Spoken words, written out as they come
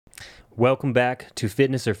Welcome back to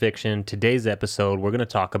Fitness or Fiction. Today's episode, we're going to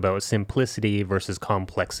talk about simplicity versus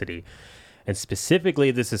complexity. And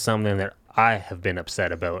specifically, this is something that I have been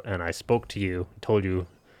upset about. And I spoke to you, told you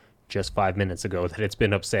just 5 minutes ago that it's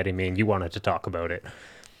been upsetting me and you wanted to talk about it.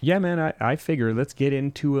 Yeah, man, I figure let's get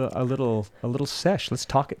into a little sesh. Let's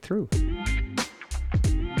talk it through.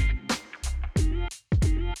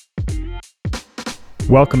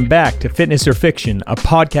 Welcome back to Fitness or Fiction, a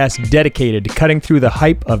podcast dedicated to cutting through the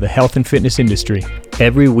hype of the health and fitness industry.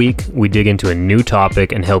 Every week, we dig into a new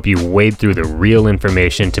topic and help you wade through the real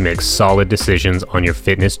information to make solid decisions on your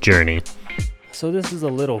fitness journey. So this is a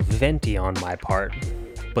little venti on my part,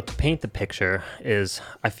 but to paint the picture is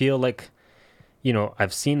I feel like,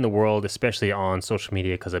 I've seen the world, especially on social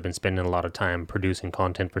media, because I've been spending a lot of time producing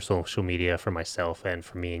content for social media for myself and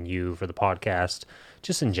for me and you, for the podcast,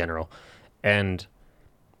 just in general. And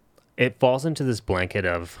it falls into this blanket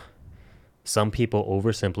of some people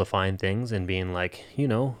oversimplifying things and being like,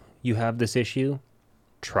 you have this issue,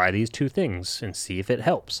 try these two things and see if it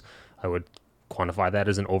helps. I would quantify that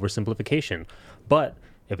as an oversimplification. But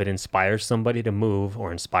if it inspires somebody to move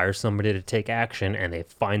or inspires somebody to take action and they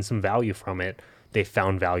find some value from it, they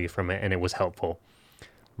found value from it and it was helpful.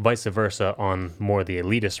 Vice versa, on more the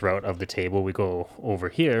elitist route of the table, we go over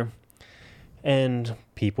here and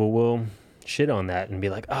people will shit on that and be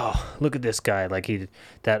like, oh, look at this guy,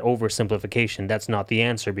 that oversimplification, that's not the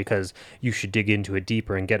answer, because you should dig into it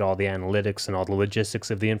deeper and get all the analytics and all the logistics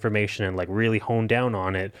of the information and really hone down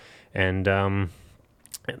on it. And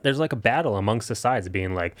there's a battle amongst the sides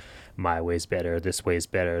being like, my way's better, this way's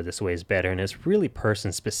better, this way's better, and it's really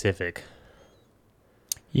person specific.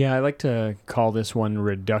 Yeah, I like to call this one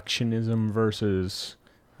reductionism versus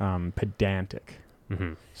pedantic.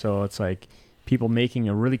 Mm-hmm. So it's like people making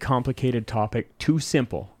a really complicated topic too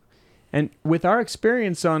simple. And with our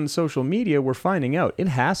experience on social media, we're finding out it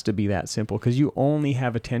has to be that simple because you only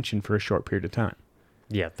have attention for a short period of time.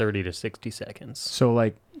 Yeah, 30 to 60 seconds.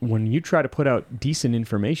 So when you try to put out decent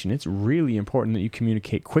information, it's really important that you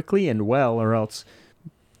communicate quickly and well, or else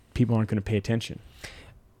people aren't going to pay attention.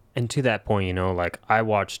 And to that point, I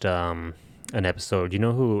watched an episode. You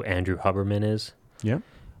know who Andrew Huberman is? Yeah.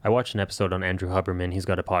 I watched an episode on Andrew Huberman. He's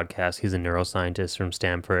got a podcast. He's a neuroscientist from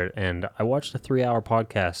Stanford. And I watched a 3-hour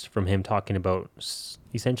podcast from him talking about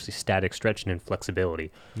essentially static stretching and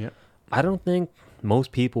flexibility. Yeah. I don't think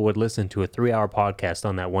most people would listen to a 3-hour podcast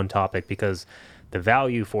on that one topic because the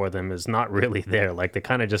value for them is not really there. They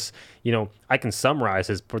kind of just, I can summarize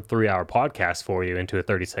his 3-hour podcast for you into a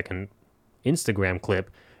 30-second Instagram clip.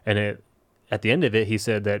 And at the end of it, he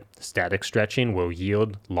said that static stretching will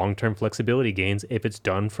yield long-term flexibility gains if it's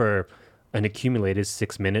done for an accumulated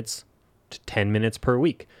 6 minutes to 10 minutes per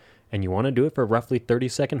week. And you want to do it for roughly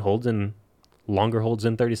 30-second holds, and longer holds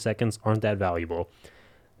than 30 seconds aren't that valuable.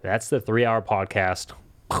 That's the 3-hour podcast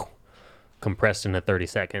compressed into 30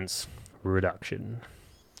 seconds reduction.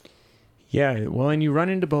 Yeah, well, and you run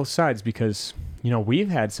into both sides because, we've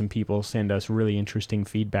had some people send us really interesting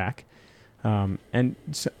feedback. And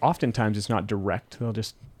oftentimes it's not direct. They'll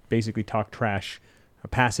just basically talk trash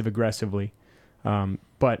passive-aggressively.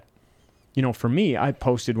 But, for me, I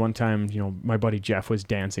posted one time, my buddy Jeff was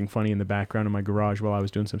dancing funny in the background in my garage while I was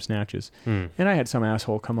doing some snatches. And I had some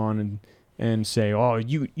asshole come on and say, oh,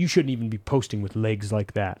 you shouldn't even be posting with legs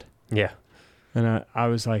like that. Yeah. And I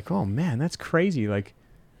was like, oh, man, that's crazy.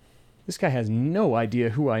 This guy has no idea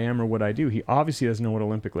who I am or what I do. He obviously doesn't know what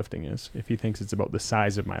Olympic lifting is if he thinks it's about the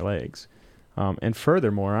size of my legs. And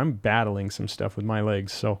furthermore, I'm battling some stuff with my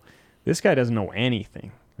legs. So this guy doesn't know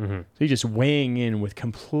anything. Mm-hmm. So he's just weighing in with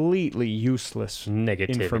completely useless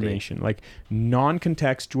Negativity. Information,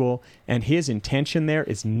 non-contextual. And his intention there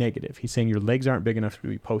is negative. He's saying your legs aren't big enough to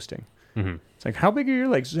be posting. Mm-hmm. It's how big are your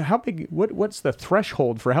legs? How big? What's the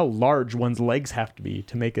threshold for how large one's legs have to be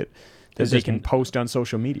to make it that they can post on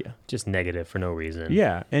social media? Just negative for no reason.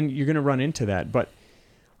 Yeah, and you're going to run into that. But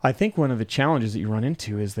I think one of the challenges that you run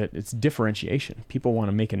into is that it's differentiation. People want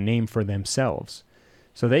to make a name for themselves.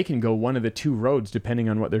 So they can go one of the two roads depending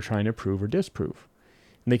on what they're trying to prove or disprove.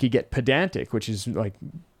 And they could get pedantic, which is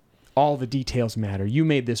all the details matter. You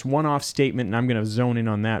made this one-off statement and I'm going to zone in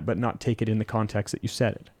on that, but not take it in the context that you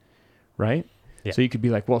said it. Right? Yeah. So you could be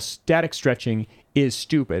like, well, static stretching is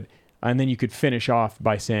stupid. And then you could finish off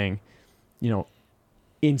by saying,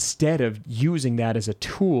 instead of using that as a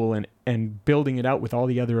tool and building it out with all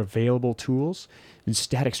the other available tools, and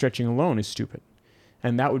static stretching alone is stupid.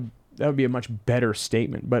 And that would be a much better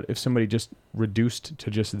statement. But if somebody just reduced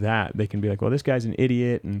to just that, they can be like, well, this guy's an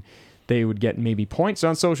idiot, and they would get maybe points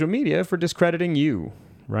on social media for discrediting you,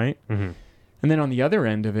 right? Mm-hmm. And then on the other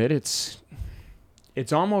end of it, it's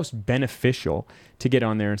it's almost beneficial to get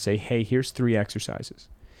on there and say, hey, here's 3 exercises.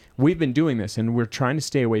 We've been doing this, and we're trying to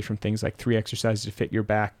stay away from things like 3 exercises to fit your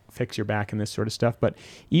back, fix your back, and this sort of stuff. But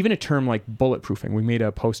even a term like bulletproofing, we made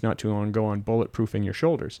a post not too long ago on bulletproofing your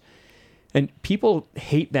shoulders. And people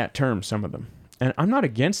hate that term, some of them. And I'm not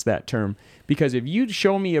against that term, because if you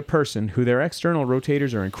show me a person who their external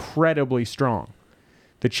rotators are incredibly strong,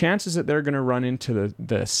 the chances that they're going to run into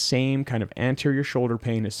the same kind of anterior shoulder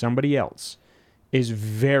pain as somebody else is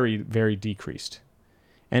very, very decreased.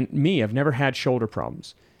 And me, I've never had shoulder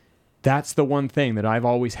problems. That's the one thing that I've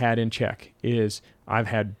always had in check, is I've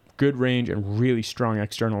had good range and really strong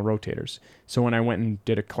external rotators. So when I went and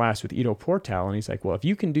did a class with Ido Portal, and he's like, well, if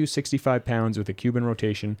you can do 65 pounds with a Cuban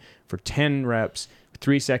rotation for 10 reps,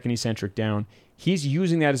 3-second eccentric down, he's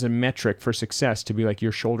using that as a metric for success to be like,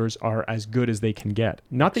 your shoulders are as good as they can get.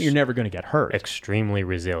 Not that you're never going to get hurt. Extremely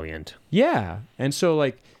resilient. Yeah. And so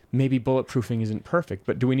like, maybe bulletproofing isn't perfect,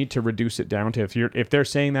 but do we need to reduce it down to, if they're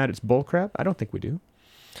saying that it's bullcrap? I don't think we do.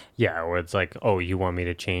 Yeah, or it's like, oh, you want me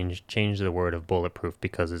to change the word of bulletproof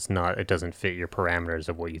because it doesn't fit your parameters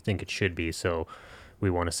of what you think it should be. So we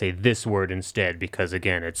want to say this word instead, because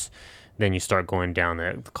again, then you start going down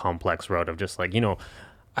the complex road of just like,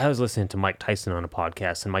 I was listening to Mike Tyson on a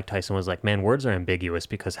podcast, and Mike Tyson was like, man, words are ambiguous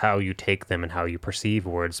because how you take them and how you perceive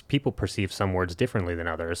words, people perceive some words differently than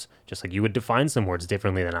others, just like you would define some words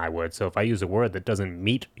differently than I would. So if I use a word that doesn't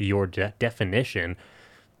meet your definition,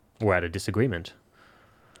 we're at a disagreement.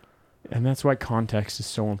 And that's why context is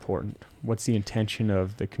so important. What's the intention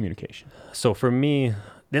of the communication? So for me,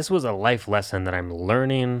 this was a life lesson that I'm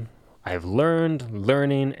learning. I've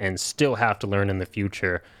learning, and still have to learn in the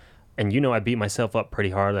future. And I beat myself up pretty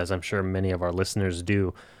hard, as I'm sure many of our listeners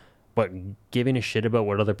do. But giving a shit about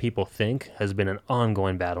what other people think has been an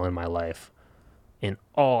ongoing battle in my life, in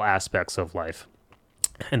all aspects of life.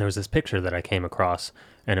 And there was this picture that I came across,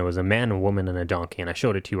 and it was a man, a woman, and a donkey. And I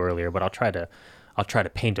showed it to you earlier, but I'll try to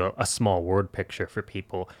paint a small word picture for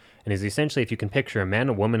people. And it's essentially, if you can picture a man,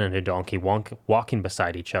 a woman, and a donkey walking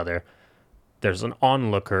beside each other, there's an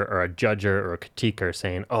onlooker or a judger or a critiquer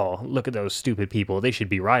saying, oh, look at those stupid people. They should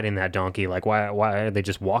be riding that donkey. Like, why are they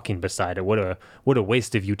just walking beside it? What a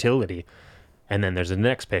waste of utility. And then there's the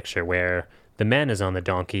next picture where the man is on the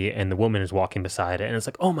donkey and the woman is walking beside it. And it's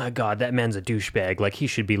like, oh my God, that man's a douchebag. Like, he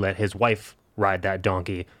should let his wife ride that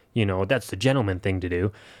donkey. That's the gentleman thing to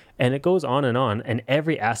do. And it goes on, and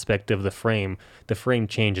every aspect of the frame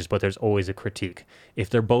changes, but there's always a critique.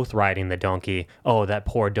 If they're both riding the donkey, oh, that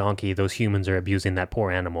poor donkey, those humans are abusing that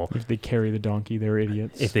poor animal. If they carry the donkey, they're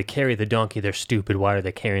idiots. If they carry the donkey, they're stupid. Why are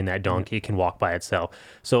they carrying that donkey? It can walk by itself.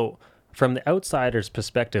 So from the outsider's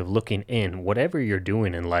perspective looking in, whatever you're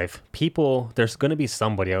doing in life, there's going to be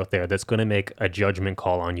somebody out there that's going to make a judgment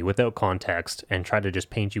call on you without context and try to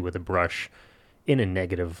just paint you with a brush in a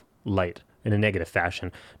negative light. In a negative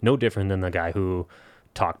fashion, no different than the guy who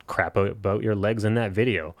talked crap about your legs in that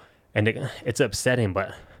video. And it's upsetting,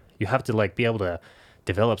 but you have to be able to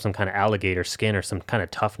develop some kind of alligator skin or some kind of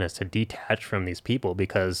toughness to detach from these people,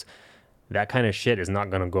 because that kind of shit is not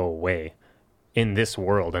going to go away in this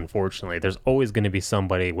world. Unfortunately, there's always going to be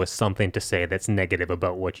somebody with something to say that's negative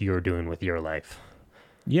about what you're doing with your life.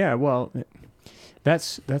 Yeah, well,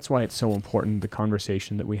 That's why it's so important, the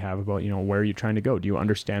conversation that we have about, where are you trying to go? Do you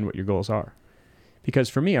understand what your goals are? Because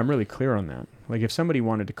for me, I'm really clear on that. Like, if somebody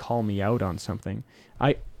wanted to call me out on something,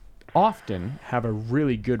 I often have a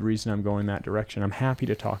really good reason I'm going that direction. I'm happy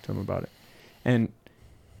to talk to them about it. And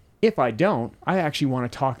if I don't, I actually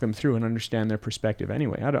want to talk them through and understand their perspective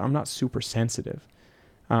anyway. I'm not super sensitive.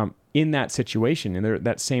 In that situation, in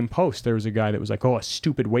that same post, there was a guy that was like, oh, a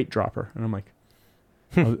stupid weight dropper. And I'm like,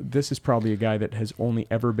 well, this is probably a guy that has only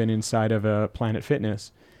ever been inside of a Planet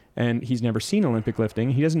Fitness, and he's never seen Olympic lifting.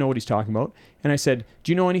 He doesn't know what he's talking about. And I said,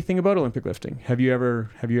 do you know anything about Olympic lifting? Have you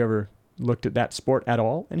ever looked at that sport at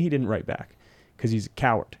all? And he didn't write back because he's a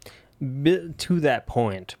coward. To that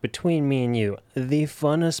point, between me and you, the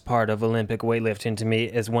funnest part of Olympic weightlifting to me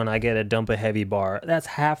is when I get to dump a heavy bar. That's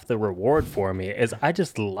half the reward for me, is I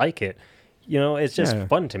just like it. It's just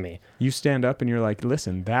fun to me. You stand up and you're like,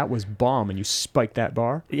 listen, that was bomb, and you spike that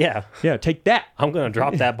bar. Yeah. Yeah, take that. I'm going to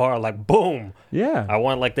drop that bar like boom. Yeah. I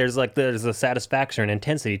want there's a satisfaction and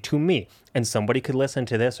intensity to me. And somebody could listen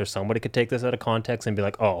to this, or somebody could take this out of context and be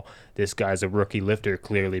like, oh, this guy's a rookie lifter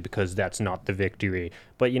clearly because that's not the victory.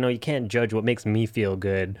 But, you can't judge what makes me feel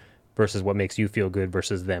good versus what makes you feel good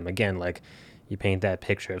versus them. Again, you paint that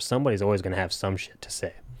picture. Somebody's always going to have some shit to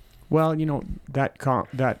say. Well,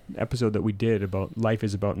 that episode that we did about life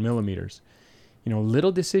is about millimeters.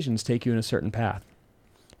 Little decisions take you in a certain path.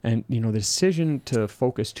 And, the decision to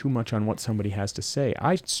focus too much on what somebody has to say.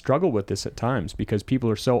 I struggle with this at times because people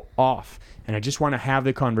are so off, and I just want to have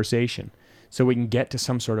the conversation so we can get to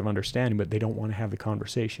some sort of understanding, but they don't want to have the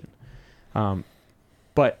conversation.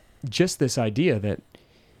 But just this idea that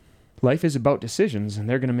life is about decisions, and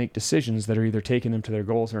they're going to make decisions that are either taking them to their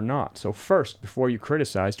goals or not. So first, before you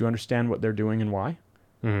criticize, do you understand what they're doing and why?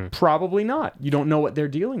 Mm-hmm. Probably not. You don't know what they're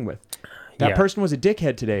dealing with. That person was a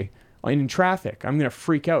dickhead today in traffic. I'm going to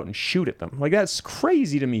freak out and shoot at them. Like, that's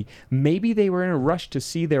crazy to me. Maybe they were in a rush to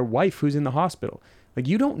see their wife who's in the hospital. Like,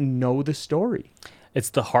 you don't know the story. It's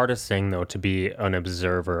the hardest thing, though, to be an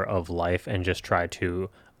observer of life and just try to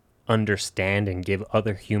understand and give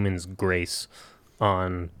other humans grace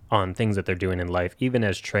on things that they're doing in life. Even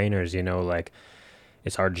as trainers, like,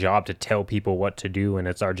 it's our job to tell people what to do, and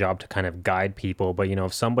it's our job to kind of guide people. But,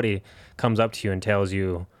 if somebody comes up to you and tells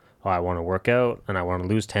you, oh, I want to work out and I want to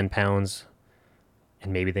lose 10 pounds,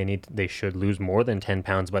 and maybe they should lose more than 10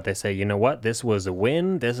 pounds, but they say, you know what, this was a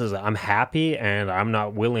win. I'm happy, and I'm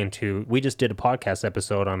not willing to. We just did a podcast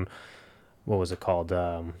episode on, what was it called?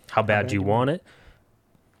 How bad do you want it?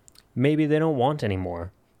 Maybe they don't want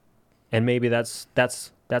anymore. And maybe that's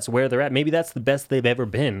where they're at. Maybe that's the best they've ever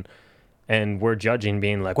been. And we're judging,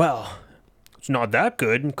 being like, well, it's not that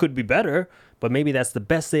good and could be better. But maybe that's the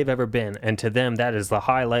best they've ever been. And to them, that is the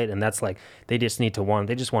highlight. And that's like, they just want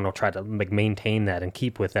to try to maintain that and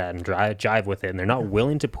keep with that and jive with it. And they're not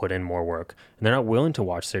willing to put in more work. And they're not willing to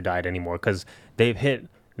watch their diet anymore because they've hit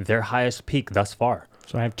their highest peak thus far.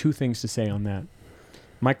 So I have two things to say on that.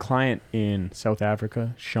 My client in South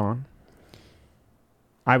Africa, Sean,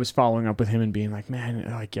 I was following up with him and being like, man,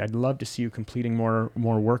 like, I'd love to see you completing more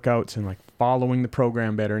workouts and like following the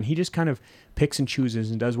program better. And he just kind of picks and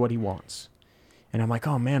chooses and does what he wants. And I'm like,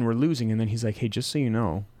 oh man, we're losing. And then he's like, hey, just so you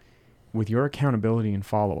know, with your accountability and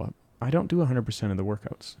follow-up, I don't do 100% of the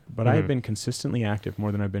workouts, but I have been consistently active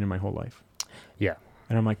more than I've been in my whole life. Yeah.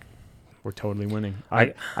 And I'm like, we're totally winning.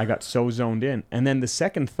 I got so zoned in. And then the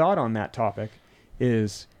second thought on that topic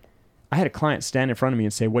is, I had a client stand in front of me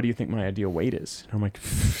and say, what do you think my ideal weight is? And I'm like,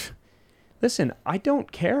 listen, I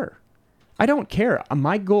don't care. I don't care.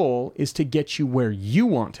 My goal is to get you where you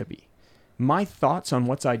want to be. My thoughts on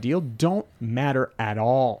what's ideal don't matter at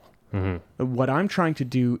all. Mm-hmm. What I'm trying to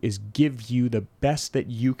do is give you the best that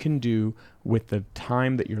you can do with the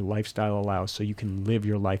time that your lifestyle allows so you can live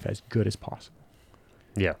your life as good as possible.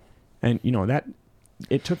 Yeah. And, that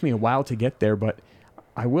it took me a while to get there, but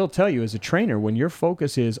I will tell you, as a trainer, when your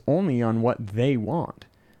focus is only on what they want,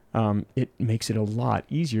 it makes it a lot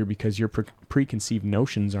easier because your preconceived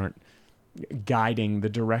notions aren't guiding the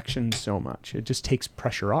direction so much. It just takes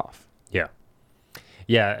pressure off. Yeah.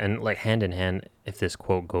 Yeah, and like hand in hand, if this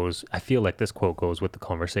quote goes, I feel like this quote goes with the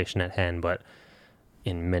conversation at hand, but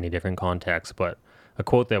in many different contexts. But a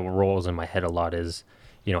quote that rolls in my head a lot is,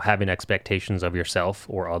 having expectations of yourself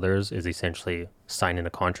or others is essentially signing a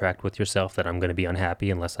contract with yourself that I'm going to be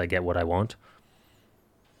unhappy unless I get what I want.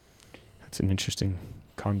 That's an interesting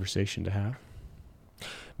conversation to have.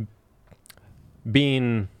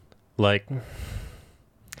 Being like,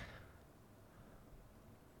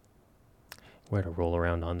 where to roll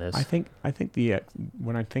around on this? I think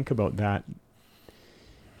when I think about that,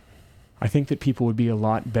 I think that people would be a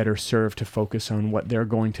lot better served to focus on what they're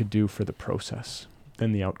going to do for the process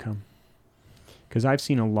than the outcome. Because I've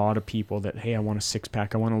seen a lot of people that, hey, I want a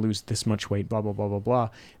six-pack, I want to lose this much weight, blah, blah, blah, blah, blah.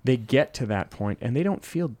 They get to that point and they don't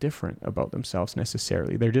feel different about themselves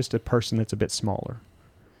necessarily. They're just a person that's a bit smaller,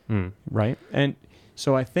 right? And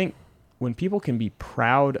so I think when people can be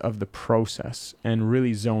proud of the process and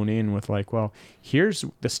really zone in with like, well, here's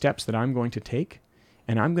the steps that I'm going to take,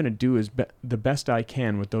 and I'm going to do the best I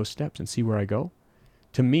can with those steps and see where I go.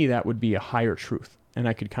 To me, that would be a higher truth. And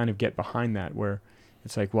I could kind of get behind that where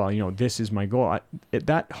it's like, well, this is my goal.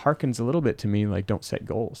 That harkens a little bit to me like, don't set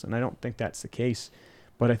goals. And I don't think that's the case.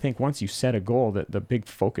 But I think once you set a goal, that the big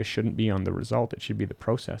focus shouldn't be on the result. It should be the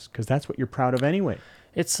process, because that's what you're proud of anyway.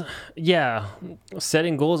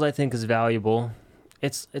 Setting goals I think is valuable.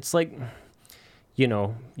 It's like,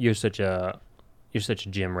 you're such a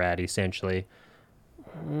gym rat essentially.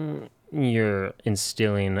 You're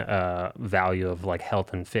instilling a value of like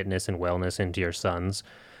health and fitness and wellness into your sons.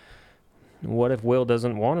 What if Will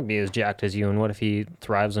doesn't want to be as jacked as you, and what if he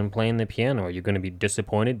thrives on playing the piano? Are you going to be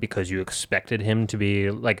disappointed because you expected him to be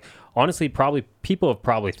like, honestly, probably people have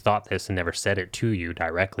probably thought this and never said it to you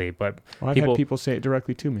directly, but I've had people say it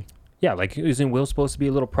directly to me. Yeah, like, isn't Will supposed to be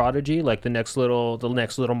a little prodigy, like the next little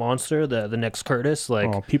monster, the next Curtis?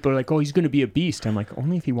 Like, people are like, he's going to be a beast. I'm like,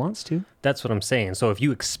 only if he wants to. That's what I'm saying. So if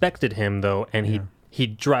you expected him though, and he he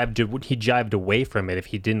jived away from it if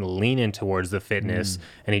he didn't lean in towards the fitness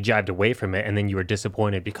and he jived away from it, and then you were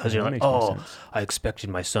disappointed because you're like, oh, I expected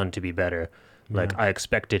my son to be better. Like, I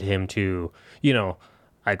expected him to,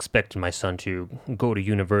 I expected my son to go to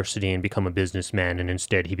university and become a businessman, and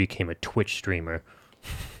instead he became a Twitch streamer.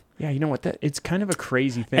 Yeah, you know what? It's kind of a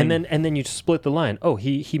crazy thing. And then you split the line. Oh,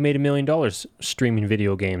 he made $1 million streaming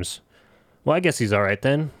video games. Well, I guess he's all right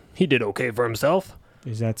then. He did okay for himself.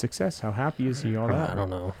 Is that success? How happy is he? All that? I don't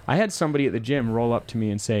know. I had somebody at the gym roll up to me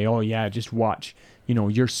and say, "Oh yeah, just watch.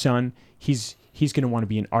 Your son. He's going to want to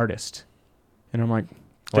be an artist." And I'm like,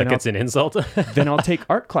 like it's an insult. Then I'll take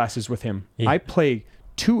art classes with him. Yeah. I play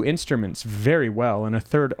 2 instruments very well and a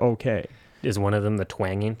third okay. Is one of them the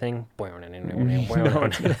twanging thing? No,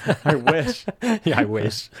 I wish. Yeah, I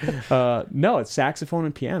wish. No, it's saxophone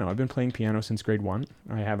and piano. I've been playing piano since grade 1.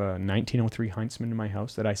 I have a 1903 Heinzmann in my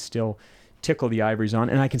house that I still tickle the ivories on,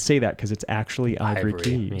 and I can say that because it's actually ivory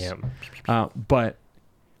keys. Yeah. But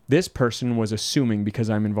this person was assuming because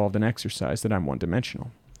I'm involved in exercise that I'm one-dimensional.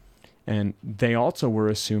 And they also were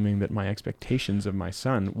assuming that my expectations of my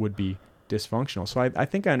son would be dysfunctional. So I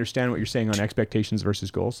think I understand what you're saying on expectations versus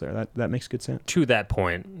goals there. That makes good sense. To that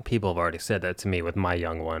point, people have already said that to me with my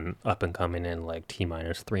young one up and coming in like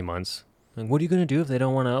T-minus 3 months. Like, what are you going to do if they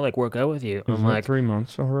don't want to like work out with you? I'm like, 3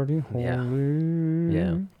 months already? Yeah.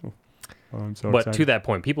 Yeah. Oh, I'm so but excited. To that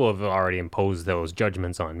point, people have already imposed those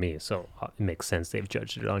judgments on me. So it makes sense they've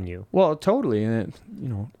judged it on you. Well, totally. And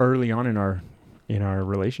early on in our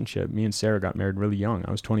relationship, me and Sarah got married really young.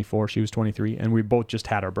 I was 24, she was 23, and we both just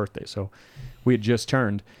had our birthday. So we had just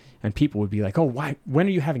turned, and people would be like, "Oh, why? When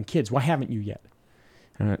are you having kids? Why haven't you yet?"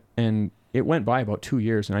 And it went by about 2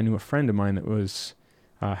 years, and I knew a friend of mine that was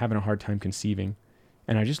having a hard time conceiving.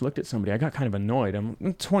 And I just looked at somebody. I got kind of annoyed.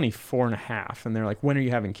 I'm 24 and a half, and they're like, "When are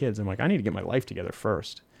you having kids?" I'm like, "I need to get my life together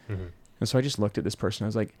first." Mm-hmm. And so I just looked at this person. I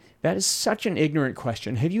was like, "That is such an ignorant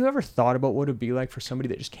question. Have you ever thought about what it would be like for somebody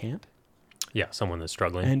that just can't?" Yeah, someone that's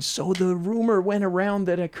struggling. And so the rumor went around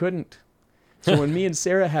that I couldn't. So when me and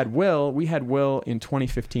Sarah had Will, we had Will in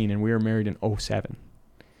 2015, and we were married in 2007.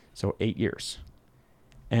 So 8 years.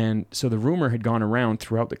 And so the rumor had gone around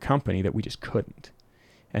throughout the company that we just couldn't.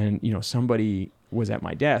 And, somebody was at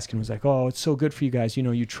my desk and was like, "Oh, it's so good for you guys.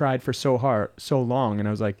 You tried for so long." And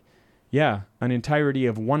I was like, "Yeah, an entirety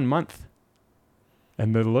of 1 month."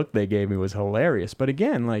 And the look they gave me was hilarious. But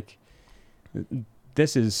again, like,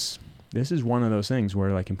 this is one of those things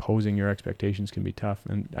where like imposing your expectations can be tough.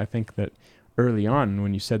 And I think that early on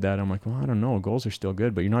when you said that, I'm like, well, I don't know. Goals are still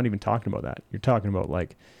good, but you're not even talking about that. You're talking about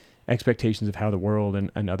like expectations of how the world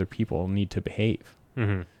and other people need to behave.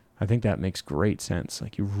 Mm-hmm. I think that makes great sense.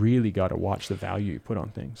 Like, you really got to watch the value you put on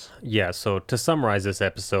things. Yeah. So to summarize this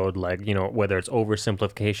episode, like, whether it's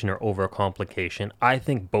oversimplification or overcomplication, I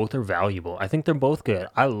think both are valuable. I think they're both good.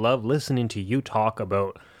 I love listening to you talk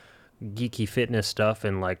about geeky fitness stuff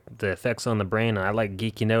and like the effects on the brain. I like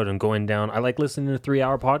geeking out and going down. I like listening to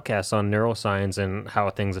 3-hour podcasts on neuroscience and how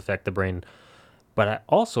things affect the brain. But I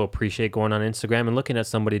also appreciate going on Instagram and looking at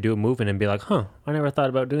somebody do a movement and be like, I never thought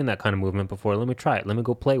about doing that kind of movement before. Let me try it. Let me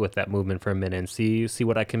go play with that movement for a minute and see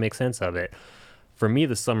what I can make sense of it. For me,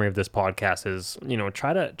 the summary of this podcast is,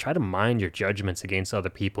 try to mind your judgments against other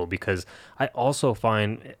people, because I also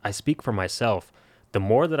find, I speak for myself, the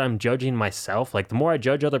more that I'm judging myself, like the more I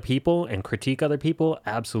judge other people and critique other people,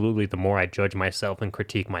 absolutely the more I judge myself and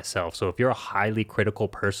critique myself. So if you're a highly critical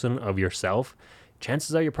person of yourself,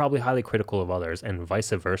 chances are you're probably highly critical of others, and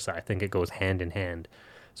vice versa. I think it goes hand in hand.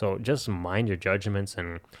 So just mind your judgments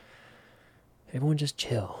and everyone just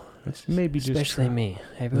chill. Especially me.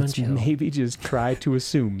 Everyone chill. Maybe just try to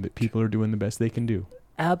assume that people are doing the best they can do.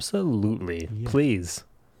 Absolutely. Yeah. Please.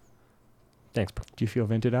 Thanks. Do you feel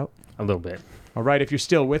vented out? A little bit. All right. If you're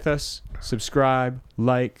still with us, subscribe,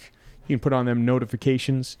 like. You can put on them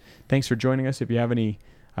notifications. Thanks for joining us. If you have any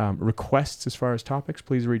requests as far as topics,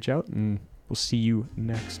 please reach out, and we'll see you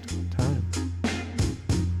next time.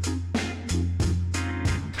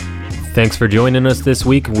 Thanks for joining us this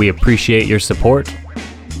week. We appreciate your support.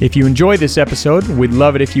 If you enjoyed this episode, we'd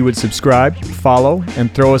love it if you would subscribe, follow,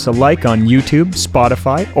 and throw us a like on YouTube,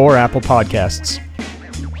 Spotify, or Apple Podcasts.